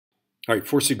All right,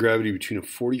 force of gravity between a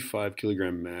 45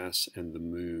 kilogram mass and the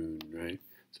moon, right?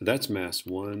 So that's mass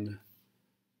 1.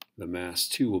 The mass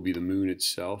 2 will be the moon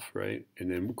itself, right?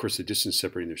 And then, of course, the distance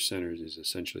separating their centers is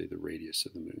essentially the radius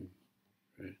of the moon,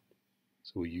 right?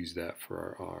 So we'll use that for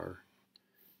our R.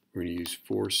 We're going to use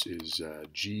force is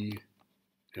G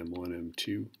m1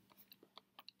 m2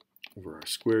 over R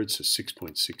squared, so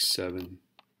 6.67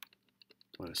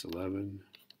 minus 11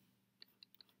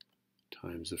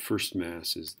 times the first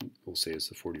mass is, we'll say it's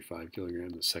the 45 kilogram,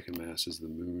 the second mass is the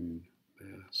moon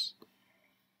mass,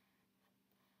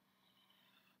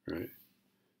 right?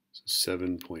 So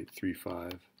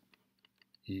 7.35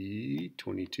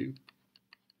 E22,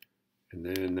 and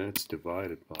then that's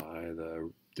divided by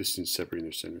the distance separating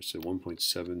their centers, so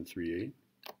 1.738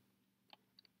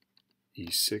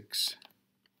 E6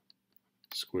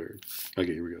 squared.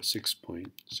 Okay, here we go,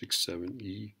 6.67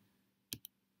 E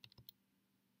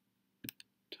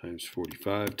times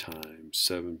 45 times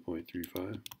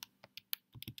 7.35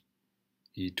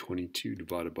 E22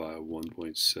 divided by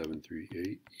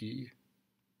 1.738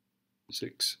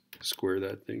 E6. Square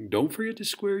that thing. Don't forget to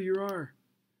square your R.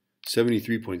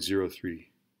 73.03.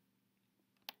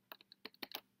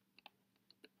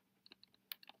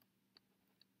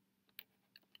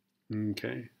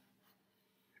 Okay.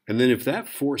 And then if that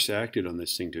force acted on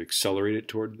this thing to accelerate it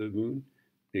toward the moon,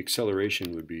 the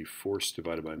acceleration would be force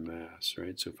divided by mass,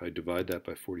 right? So if I divide that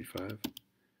by 45,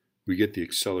 we get the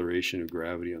acceleration of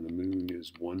gravity on the moon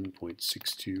is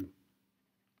 1.62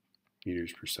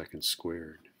 meters per second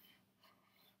squared.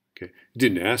 Okay,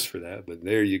 didn't ask for that, but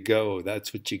there you go.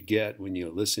 That's what you get when you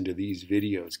listen to these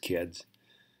videos, kids.